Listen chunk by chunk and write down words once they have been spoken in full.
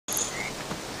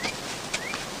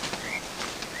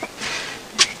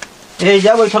ए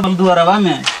जा बैठल हम दुआरवा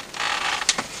में।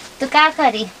 तो का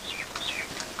करी?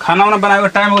 खाना वाना बनावे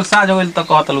टाइम हो साँझ होइल त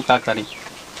कहत लू का करी।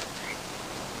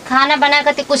 खाना बना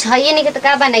के कुछ है ही नहीं के तो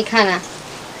का बनाई खाना?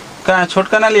 का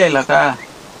छोटका ना ले आइला का?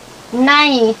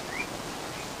 नहीं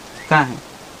का है?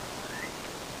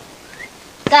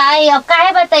 काहे अब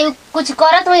काहे बताई कुछ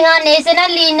करत हुई हां ऐसे ना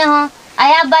लीन हो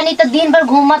आया बनी तो दिन भर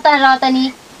घूमत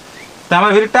रहतनी। त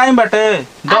हमार भी टाइम बाटे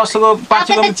 10 गो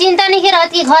 5 गो। तो चिंता नहीं के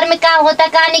रहती घर में का होता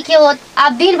का नहीं के होत।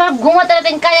 आप दिन भर घूमत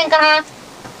रहते कहां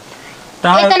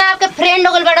इतना आपके फ्रेंड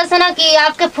हो गल बड़ा सा ना कि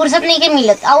आपके फुर्सत नहीं के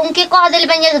मिलत और उनके कह दिल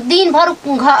बन दिन भर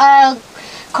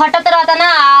खटत रहता ना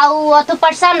और तो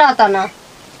परेशान रहता ना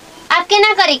आपके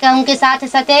ना करी का उनके साथ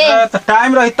साथे तो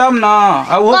टाइम रही तब ना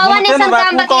आ वो घूमते ना बा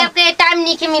आपके टाइम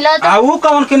नहीं के मिलत आ वो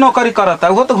कौन की नौकरी करता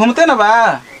वो तो घूमते ना बा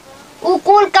उ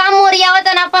कुल काम मोरियावत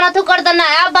ना अपन अथु करता ना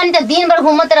आप बन तो दिन भर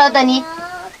घूमत रहता नी।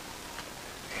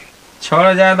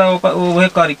 छोड़ ज्यादा वो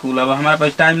करी कुल अब हमारे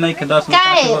पास टाइम नहीं के 10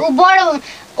 काहे उ बड़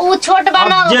उ छोट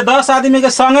बना जे 10 आदमी के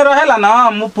संगे रहेला ना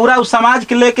पूरा उ समाज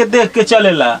के लेके देख के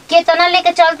चलेला केतना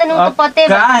लेके चलते न तो पते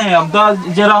का है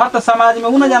अब जे रहत समाज में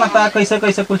उ ना जानता कैसे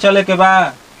कैसे कुल चले के बा।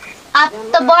 आप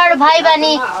तो बड़ भाई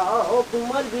बानी ओ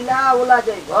कुमल बिला ओला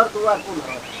जाई घर दुआर कुल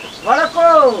बड़ा को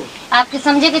आपके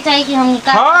समझे के चाहिए कि हम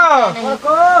का हां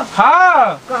को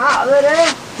हां कहां आवे रे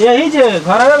यही जे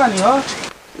घर आवे बानी हो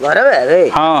घर में रे।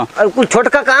 हां और कुल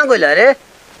छोटका कहां गइल रे?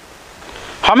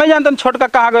 हमें जानतन छोटका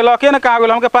कहां गइल के ना कहां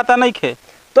गइल हमके पता नहीं खे।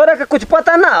 तोरे के कुछ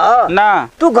पता ना हो ना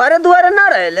तू घरे दुआरे ना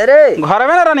रहले रे? घर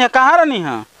में ना रहनी है कहां रहनी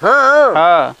है? हां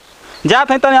हां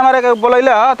जात है तनी हमारे के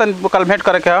बोलैले ह तनी कल भेंट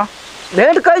करे के ह।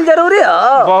 भेंट कइल जरूरी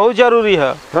है बहुत जरूरी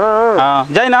है। हां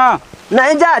हां जाई ना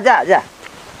नहीं जा जा जा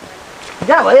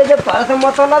जा भैया जब तारा से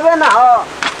मतलब है ना हो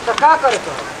तो का करे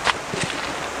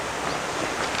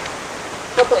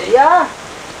तो या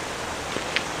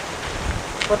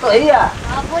तो या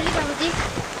हां बोली बाबूजी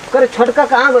करे छोटका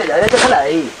कहां गइल रे देखला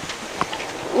ई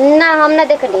ना हम ना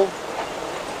देखली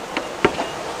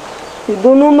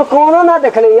दोनों में कोनो ना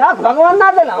देखले या भगवान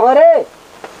ना देला रे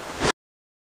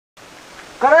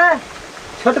करे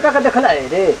छोटका का देखला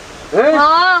रे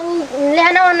हां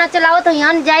लेहना ना चलाओ तो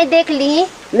यहां जाई देख ली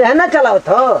लेहना चलाओ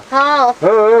तो हां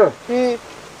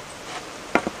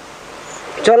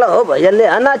चलो हो भैया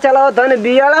लेहना चलाओ तो ने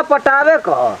बियाला पटावे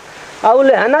कह और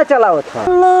लेहना चलाओ था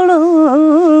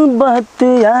बात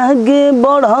आगे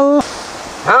बढ़ो।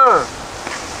 हाँ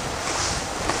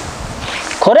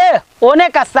खोरे ओने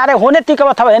का सारे होने ती के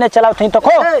हेने चलाओ थी तो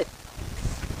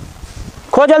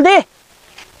खो जल्दी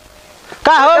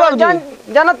का हो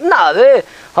बाबूजी जानत ना हवे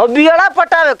हो बियाला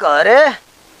पटावे कह रे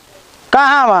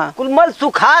कहां वहां कुल मल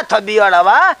सुखा था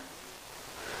बियाड़ावा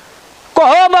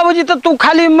कहो बाबूजी तो तू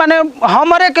खाली माने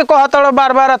हमरे के कहत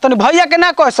बार बार तनी भैया के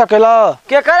ना कह सकेला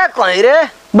के करे कहीं रे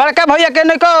बड़का भैया के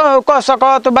नहीं कह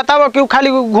सकत बताओ कि खाली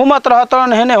घूमत रहत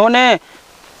हेने होने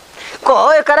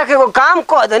कहो एकरा के काम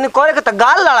कह देनी करे के त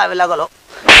गाल लड़ावे लगलो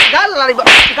गाल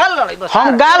लड़ाई बस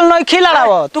हम गाल नहीं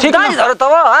खिलाड़ाव तू दाज धरत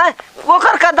हो हैं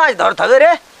ओकर का दाज धरत हवे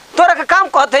रे तोरा के काम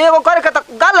कहत है एगो करे के त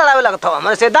गाल लड़ावे लगत हो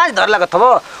हमरे से दाज धर लगत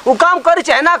हो उ काम करी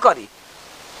चाहे ना करी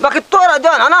बाकी तोरा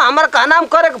जन है ना हमार का नाम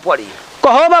करे के पड़ी।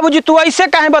 कहो बाबूजी तू ऐसे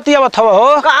काहे बतियावत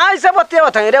हो कहां ऐसे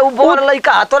बतियावत है रे उ बोल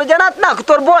लइका तोर जनत ना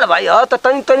तोर बोल भाई हो तो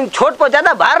तनी तनी छोट पर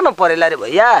ज्यादा भार न पड़ेला रे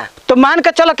भैया तो मान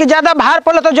के चलो कि ज्यादा भार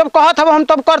पड़े तो जब कहत हब हम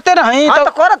तब करते रही तो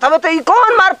करत हवे तो ई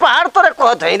कौन मार पहाड़ तोरे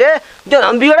कहत है रे जो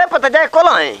हम बिगड़े पता जाए कल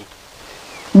है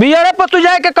बियाड़े पर तू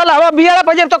जाए के कल हवा बियाड़े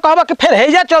पर जब तो कहबा कि फिर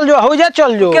हेजा चल जो होजा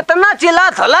चल जो कितना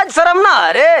चिल्लात ह लाज शर्म ना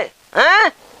रे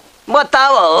हैं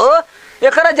बताओ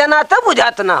एकरा जनाते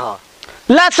बुझात ना हो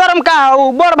लाज शर्म का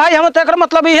हो बड़ भाई हम तो एकर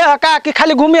मतलब ई है का कि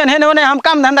खाली घूमियन हेने ओने हम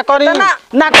काम धंधा करी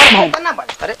ना करब हम ना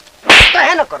बात करे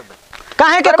काहे ना करबे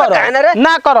काहे के करब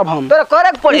ना करब हम तोरा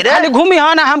करे के पड़ी रे खाली घूमी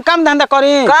ह ना हम काम धंधा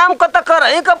करी काम क त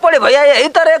करही के पड़ी भैया यही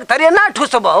तरह एक थरिया ना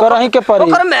ठुसबो करही के पड़ी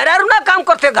ओकर मेहरारू ना काम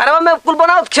करते घरवा में कुल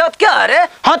बनावत खेत क्या रे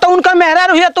हां तो उनका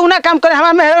मेहरारू है तो ना काम करे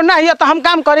हमार मेहरारू ना है तो हम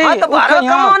काम करी हां तो घरवा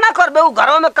काम ना करबे उ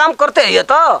घरवा में काम करते है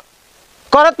तो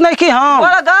करत नहीं कि हम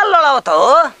बड़ा गाल लड़ावत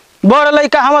हो बड़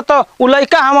लइका हम तो उ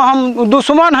लइका हम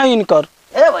दुश्मन है इनकर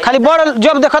खाली बड़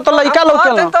जब देखा तो लइका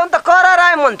लौके तो कर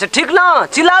राय मन से ठीक ना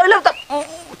चिल्लाइले तो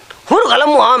हुर गल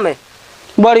मुंह में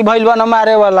बड़ी भइल बा न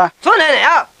मारे वाला सुने ने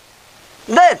आ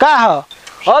दे का ह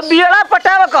अब बियड़ा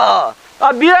पटावे कह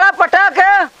अब बियड़ा पटा के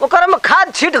ओकर में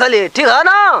खाद छीट गली ठीक है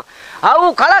ना आ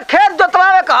उ खड़ा खेत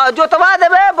जोतवावे कह जोतवा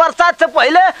देबे बरसात से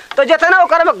पहले तो जितना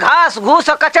ओकर में घास घूस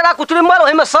कचरा कुचरी मल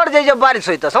ओहि में सड़ जाई जब बारिश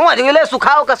होई तो समझ गेले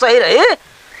सुखाव के सही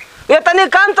रही इतनी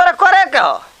काम तोरा करे के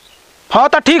हो हां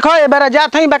तो ठीक है बेरा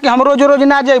जात हई बाकी हम रोज रोज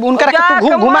ना जाइब उनका के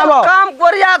तू घुमावो काम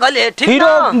कोरिया गले ठीक हीरो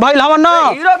भइल हम न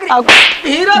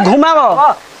हीरो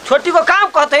घुमावो छोटी को काम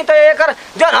कहते हैं तो एकर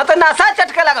जन हत नशा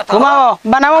चटके लागत घुमाओ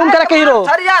बनाओ उनकरा के हीरो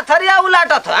थरिया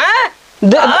उलाटत हैं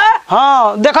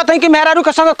हां देखत है कि मेहरारू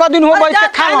के संग क दिन हो बैठ के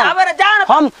खाओ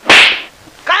हम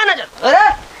का ना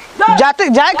अरे जाते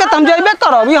जाए के हम जइबे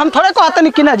करब हम थोड़े कहत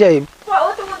नहीं कि ना जाइब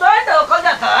बहुत मुदई तो कल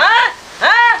जाता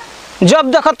हैं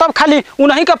जब देखत तब खाली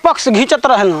उन्हीं के पक्ष घिंचत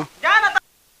रहल जान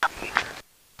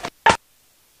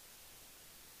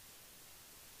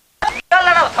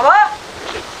लड़ा थवा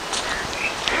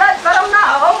शर्म ना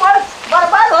हो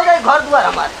बर्बाद हो जाए घर द्वार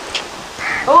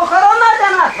हमारे वो करो ना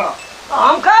जाना तो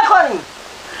हम क्या करी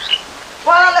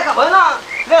पढ़ा लिखा भाई ना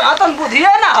ले हतन बुद्धि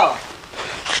है ना हो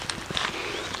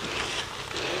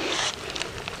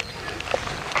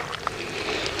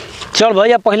चल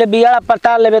भैया पहले बियाड़ा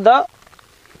पटा लेबे दो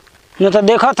न तो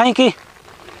देखत है कि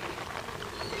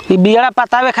बियाड़ा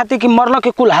पटावे खातिर कि मरलो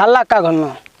कि कुल हल्ला का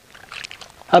घलनो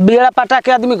अब बियाड़ा पटा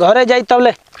के आदमी घरे जाई तब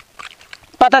ले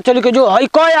पता चली कि जो हई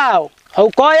कय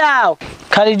आओ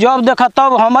खाली जब देखा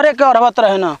तब हमारे के अरबत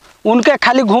रहे ना उनके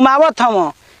खाली घुमावत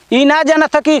हम ई ना जाना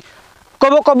था कि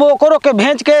कबो कबो ओकरो के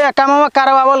भेज के कामवा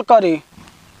करवावल करी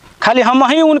खाली हम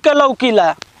ही उनके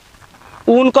लौकीला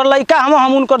उनकर लइका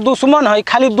हम उनकर दुश्मन है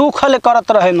खाली दुख ले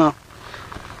करत रहे ना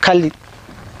खाली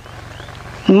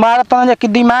मारत जा कि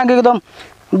दिमाग एकदम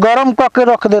गरम क के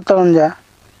रख देत जा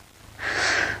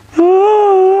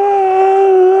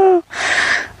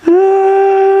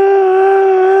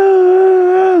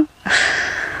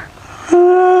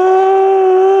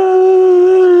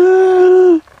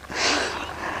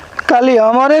खाली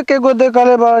हमारे के गो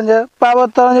देखले बन जा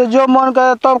पावत जो मन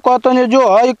करे तब कहत जो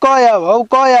हई कय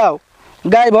आओ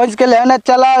गाय भैंस के लेना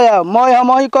चलाओ या मैं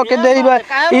हम ही क के देबे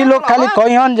ई लोग खाली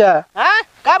कहियन जा हां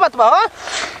का बात बा हो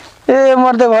ए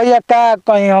मर्दे भैया का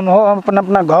कहीं हम हो हम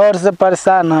अपना घर से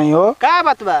परेशान नहीं हो का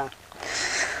बात बा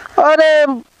अरे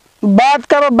बात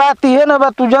का बात ही है ना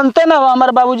तू जानते ना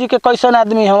हमारे बाबूजी के कैसन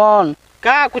आदमी हवन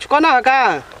का कुछ कोना का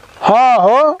हाँ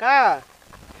हो का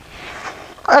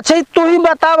अच्छा तू ही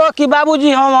बताव कि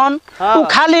बाबूजी हमन तू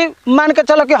खाली मान के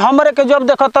चलो कि हमरे के जब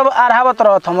देखो तब आढ़ावत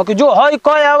रहत हम कि जो हई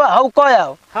कय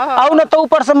आओ आउ न तो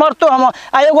ऊपर से मरतो हम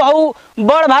आ एगो हऊ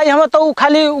बड़ भाई हम तो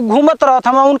खाली घूमत रहत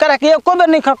हम उनकरा के एको बेर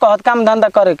नहीं कहत काम धंधा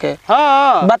करे के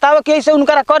हां बताव कि ऐसे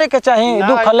उनकरा करे के चाहिए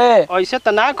दुख ले ऐसे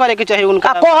तो ना करे के चाहिए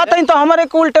उनका कहत तो हमरे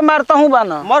के उल्टे मारता हूं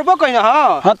बाना मरबो कहीं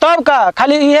हां तब का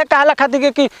खाली इहे कहला खातिर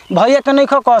कि भैया के नहीं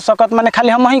कह सकत माने खाली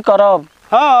हम ही करब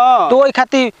हां तो ओई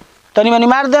खातिर तनी मनी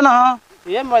मार देना हां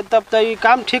ये मतलब तो ये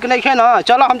काम ठीक नहीं है ना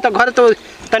चलो हम तो घर तो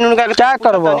तनी उनका क्या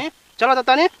करबो चलो तो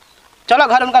तनी चलो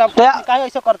घर उनका काहे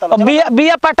ऐसे करता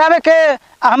बिया पटावे के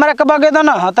हमरा के बगे दो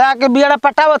ना त आके बियाड़ा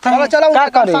पटावत है चलो का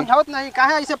करे समझावत नहीं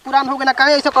काहे ऐसे पुरान हो गए ना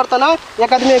काहे ऐसे करता ना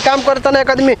एक आदमी काम करता ना एक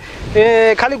आदमी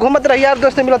खाली घूमत रही यार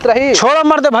दोस्त मिलत रही छोड़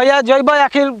मर दे भैया जइबा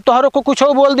आखिर तोहरो को कुछ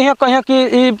बोल दिए कहिया कि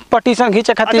ई पटीशन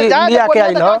घीचे खातिर लिया के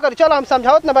आइल हो चलो हम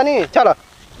समझावत ना बनी चलो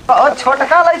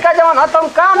छोटका लड़का जवन ह तुम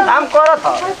काम धाम करत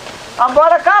ह अब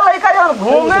बड़का लड़का जवन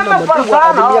घूमे में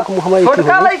परेशान ह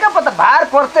छोटका लड़का पता भार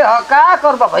पड़ते ह का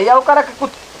करबा भैया ओकरा के कुछ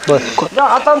जो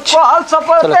तुम कहल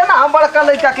सपरते ना हम बड़का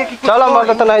लड़का के चलो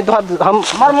मर तो नहीं हम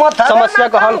समस्या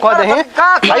का हल कर दे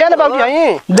भैया ने बाबू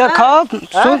यहीं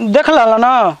देखो देख ला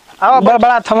ना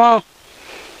बड़ा थमा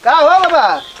का हो बाबा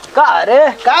का रे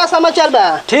का समाचार बा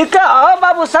ठीक है हां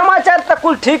बाबू समाचार तो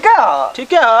कुल ठीक है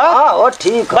हां ओ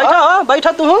ठीक है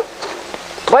बैठा तू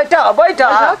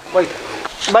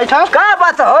बैठा का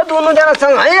बात हो दोनों जना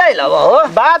संग ही आइला हो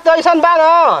बात ऐसन बा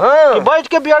ना कि बैठ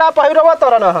के बियाड़ा पहिरवा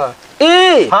तोरा ना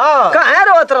ई हां काहे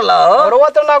रोत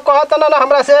रहला कहत ना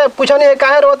हमरा से पूछनी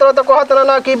काहे रोत रह तो कहत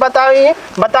ना कि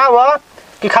बताओ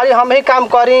कि खाली हम ही काम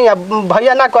करी या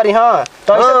भैया ना करी हां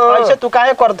तो ऐसे तू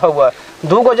काहे करत हुआ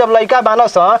दूगो जब लड़का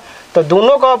बानस तो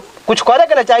दोनों को कुछ करे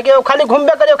के ना चाहिए खाली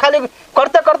घूमबे करियो खाली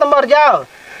करते मर जाओ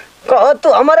कह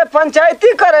तू हमारे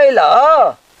पंचायती करेला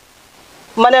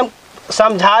माने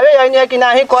समझावे है कि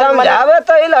नहीं समझावे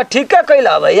तो इला ठीक है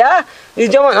कइला भैया ई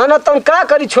जवन है ना तुम का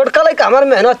करी छोटका लइका हमर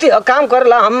मेहनती काम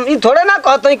करेला हम ई थोड़े ना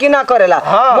कहत कि ना करेला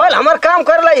बोल हमर काम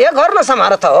करेला ये घर में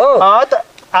संभारत हो हां तो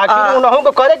आखिर उनहु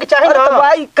को करे के चाहिए ना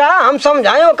भाई का हम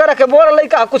समझाए ओकरा के बोल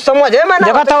लइका कुछ समझे में ना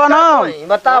देखत हो ना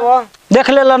बताओ देख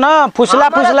ले ना फुसला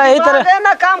यही तरह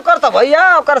ना काम करता भैया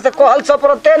ओकर से कहल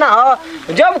सपरते ना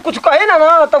जब कुछ कहे ना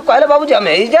तब कहले बाबूजी हम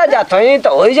ही जात हई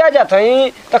तो हो जात हई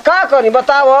तो का करी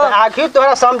बताओ आखिर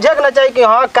तोरा समझे के ना चाहिए कि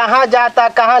हां कहां जाता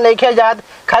कहां नहीं जात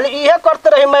खाली इहे करते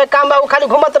रही मैं काम बाबू खाली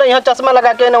घूमत रही चश्मा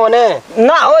लगा के ओने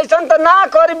ना होइसन तो ना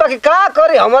करी बाकी का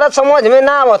करी हमरा समझ में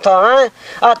ना आवत है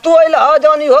आ तू अइला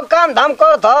जौन इहो काम धाम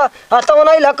करत आ तो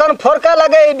नहीं लकन फोरका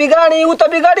लगे बिगाड़ी उ तो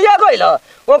बिगाड़िया गइल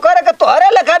वो करे के तोहरे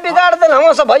लेखा बिगाड़ देल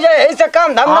हम सब भैया यही से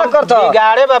काम धाम ना करत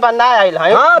बिगाड़े बाबा ना आइल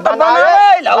है हां तो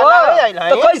बनाए आइल हो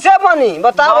तो कैसे बनी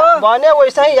बताओ। बने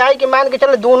वैसा ही आई कि मान के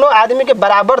चले दोनों आदमी के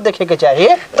बराबर देखे के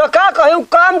चाहिए। तो का कहूँ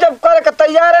काम जब करे के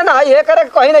तैयार है ना ये करे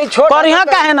कहीं नहीं छोड़ करिहा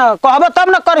काहे ना कहबो तब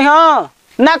ना करिहा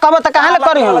ना कहबो त काहे ले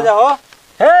करिहा।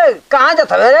 हे कहाँ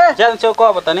जात हवे रे? चल चौक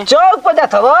बतानी चौक पर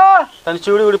जात हव तनी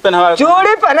चूड़ी उड़ी पहनवा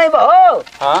चूड़ी पहनाई बहो।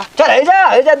 हां चल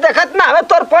हे जा देखत ना हवे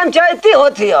तोर पंचायती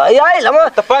होती है आइल हम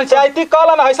तो पंचायती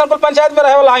कहला ना हईसन पंचायत में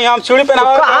रहे वाला हम चूड़ी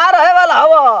पहनवा कहाँ रहे वाला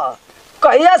हव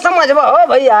कहिया समझबो हो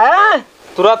भैया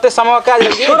तुरंत समय का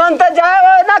जल्दी तुरंत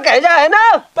जाए ना कह जाए ना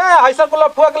बे हईसन को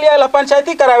फुक लिया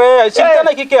पंचायती करावे चिंता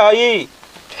नहीं की हई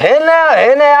हे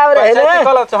ने आव रे पंचायती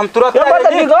कहला हम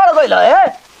तुरंत बिगड़ गइल है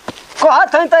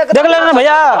कहत हई त देख ले ना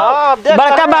भैया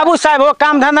बड़का बाबू साहब हो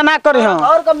काम धंधा ना करिहा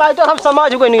और का माइटर हम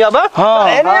समझ गए नहीं अब। हां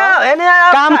हे ने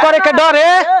काम करे के डर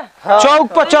है चौक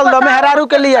पर चल दो मेहरारू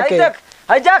के लिए के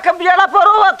है जाके बियाड़ा पर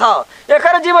रोवत हो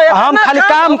एकर जीव हम खाली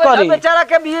काम करी बेचारा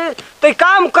के भी तो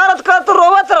काम करत करत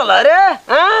रोवत रहल रे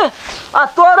हैं आ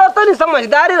तोरो तो नहीं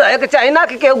समझदारी रहे के चाहिए ना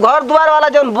कि घर द्वार वाला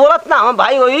जौन बोलत ना हम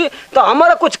भाई होई तो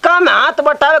हमारे कुछ काम हाथ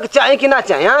बटावे के चाहिए कि ना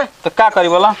चाहिए। तो का करी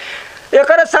बोला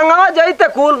एकरे संगवा जइते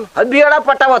कुल बियाड़ा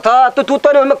पटावत ह तू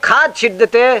तो हमें खाद छीट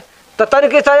देते तो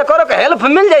तरीके से करो के हेल्प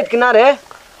मिल जाइत कि ना रे।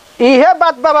 इहे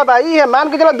बात बाबा इहे मान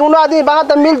के चलो दोनों आदमी बात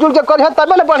तो मिलजुल के करिए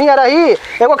तब ना बढ़िया रही।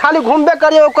 एगो खाली घूमबे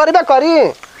करिए वो करबे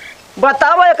करी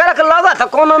बताओ एकरा के लगत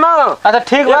कोनो ना। अच्छा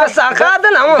ठीक बा साखा दे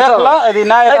ना देख लो यदि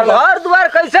ना घर द्वार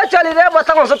कैसे चली रे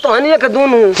बताओ सब तोहनी के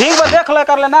दोनों ठीक बा देख ले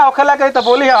कर ले ना ओखेला के तो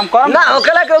बोली हम करम ना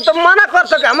ओखेला के तो मना कर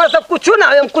सके हमरा सब कुछ ना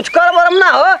हम कुछ कर बरम ना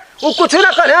हो वो कुछ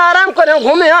ना करे आराम करे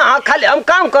घूमे हां खाली हम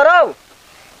काम करो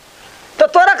तो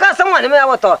तोरा का समझ में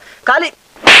आवत खाली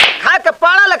खा के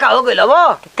पाड़ा लेखा हो गइल वो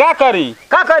का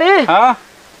करी हां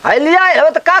हाय लिया हो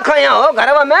तो का खइया हो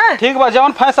घरवा में। ठीक बा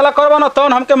जौन फैसला करबो ना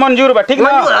तौन हमके मंजूर बा ठीक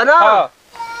ना मंजूर है ना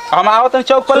हम आवत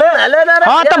चौक पर ले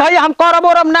हां तो भैया हम करब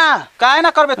और ना काहे ना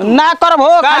करबे तू ना करब हो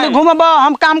खाली घूमब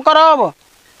हम काम करब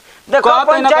देखो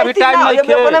पंचायत टाइम नहीं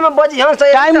खे अपने में बजी हम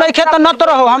से टाइम नहीं खे तो न तो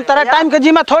रहो हम तेरा टाइम के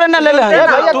जिम्मा थोड़े ना ले ले हैं।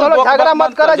 भैया चलो झगड़ा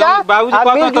मत करो जा बाबूजी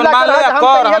कहत तो मान ले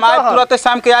कर हम आज तुरंत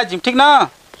शाम के आज ठीक ना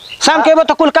शाम के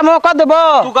तो कुल काम कर देबो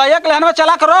तू गाय के लहन में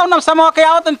चला करो ना समय के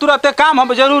आवत तुरंत काम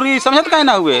हम जरूरी समझत काहे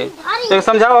ना हुए एक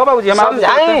समझाओ बाबूजी हम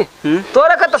समझाई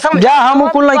तोरे का तो समझ जा हम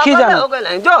कुल नहीं खी जाना हो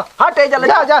गए जो हटे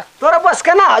जा तोरा बस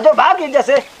के ना जो भागी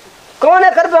जैसे कौन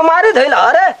कर बीमारी धइल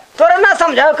अरे तोरा ना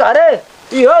समझाओ का अरे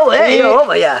यो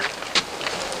भैया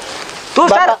तू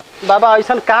सर बाबा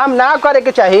ऐसा काम ना करे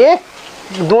के चाहिए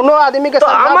दोनों आदमी के तो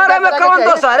हमारे में कौन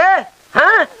दोष है रे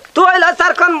हां तू आइला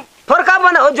सर कन फरका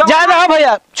बना हो जा दो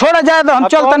भैया छोड़ जा दो हम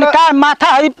चल तनी का माथा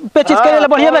है पेचिस करे ले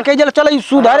बढ़िया में कह जल चल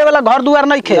सुधारे वाला घर दुआर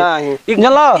नहीं खे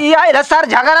चलो ई आइला सर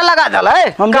झगड़ा लगा दल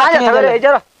है हम कहां जात रे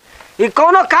जरा ई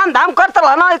कोनो काम धाम करतल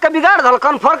ना ई के बिगाड़ दल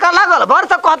कन फरका लागल भर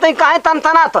त कहते काहे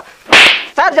तनतना त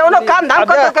सर जौनो काम धाम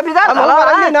करत के बिगाड़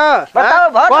दल ना बताओ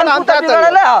भर कौन हम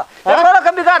बिगाड़ ले एकरो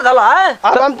के बिगाड़ दल है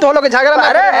अब हम तो लोग झगड़ा में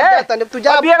अरे तू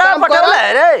जा बिगाड़ पटल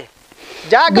रे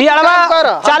जा बियाड़वा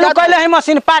चालू कइले है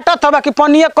मशीन पाटत हबा कि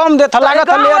पनिया कम देत लागत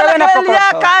ले रे ना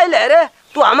पकड़ काइल रे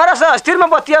तू हमारा से अस्थिर में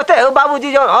बतियाते हो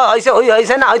बाबूजी जो ऐसे होई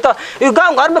ऐसे ना होई तो ई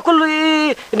गांव घर में कुल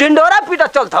ढिंडोरा पीटा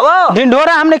चलत हो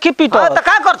ढिंडोरा हमने की पीटो त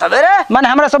का करत बे रे माने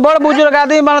हमरा से बड़ बुजुर्ग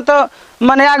आदमी बन तो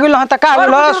माने आ गेल ह त का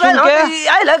होलो सुन के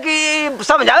आइल कि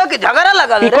समझावे कि झगड़ा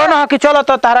लगा ई कोन ह कि चलो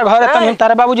तो तारा घर तनी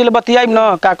तारा बाबूजी ले बतियाई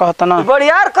न का कहत न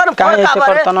बड़ियार कर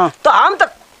तो हम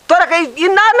त तोरा के ई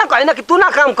ना कहि ना कि तू ना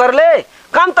काम कर ले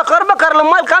काम तो करबे कर ले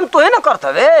माल काम तो है ना करत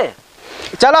बे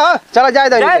चलो चलो जाए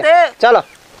दे चलो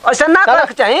ऐसा ना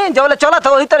कर चाहिए जब चलत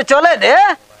हो वही तरह चले दे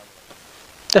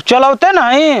तो चलौते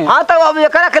नहीं हां तो अब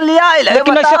एकरा के लिया आइल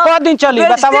लेकिन ऐसे क दिन चली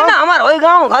बताओ ना हमार होई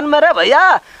गांव घर में रे भैया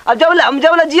अब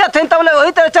जब ले जिया थे तब ले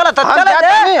वही तरह चलत चले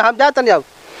दे हम जाते नहीं अब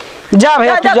जा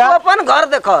भैया तू जा अपन घर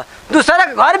देखो दूसरे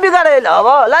के घर बिगाड़े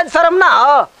हो लाज शर्म ना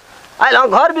हो आइल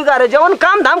घर बिगाड़े जवन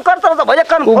काम धाम करत तो भैया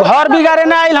कन उ घर बिगाड़े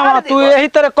ना आइल हम तू यही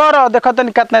तरह कर देखत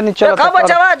नहीं कितना दिन चलत देखो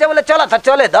बचवा जब ले चलत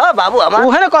चले द बाबू हमार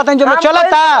उहे ना कहते जब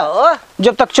चलता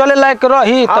जब तक चले लायक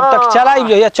रही तब तक चलाई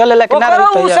भैया चले लायक ना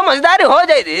रही तो समझदारी हो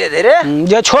जाई धीरे धीरे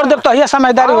जे छोड़ देब तो ये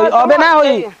समझदारी होई अबे ना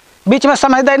होई बीच में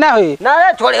समझदारी ना होई ना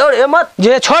रे छोड़े और मत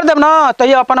जे छोड़ देब ना तो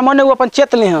ये अपन मन वो अपन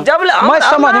चेत ली हम जब ले मैं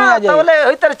समझ में आ जाए तब ले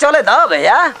ओई तरह चले द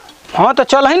भैया हां तो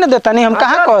चल ही ना देता नहीं हम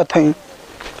कहां कहत हई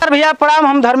भैया प्रणाम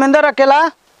हम धर्मेंद्र अकेला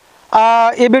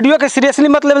ये वीडियो के सीरियसली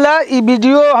मतलब ला ये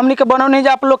वीडियो हमनी के बनौनी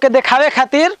आप लोग के दिखावे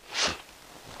खातिर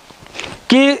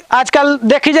कि आजकल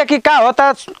देखी जाए कि का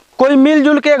होता कोई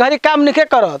मिलजुल के घरी काम नहीं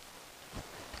करत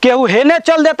केहू हेने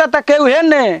चल देता था केहू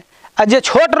हेने आ जे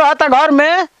छोट रहता घर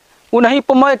में उ नहीं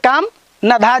काम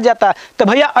न धा जाता तो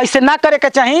भैया ऐसे ना करे के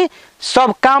चाहिए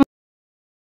सब काम